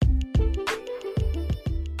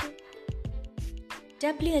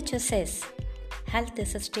WHO says health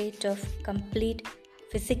is a state of complete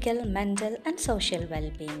physical, mental, and social well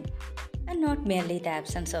being, and not merely the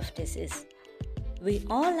absence of disease. We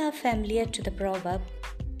all are familiar to the proverb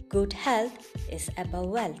good health is above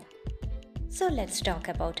wealth. So let's talk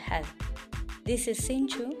about health. This is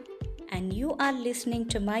Sinju, and you are listening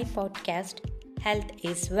to my podcast Health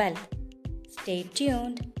is Wealth. Stay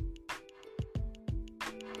tuned.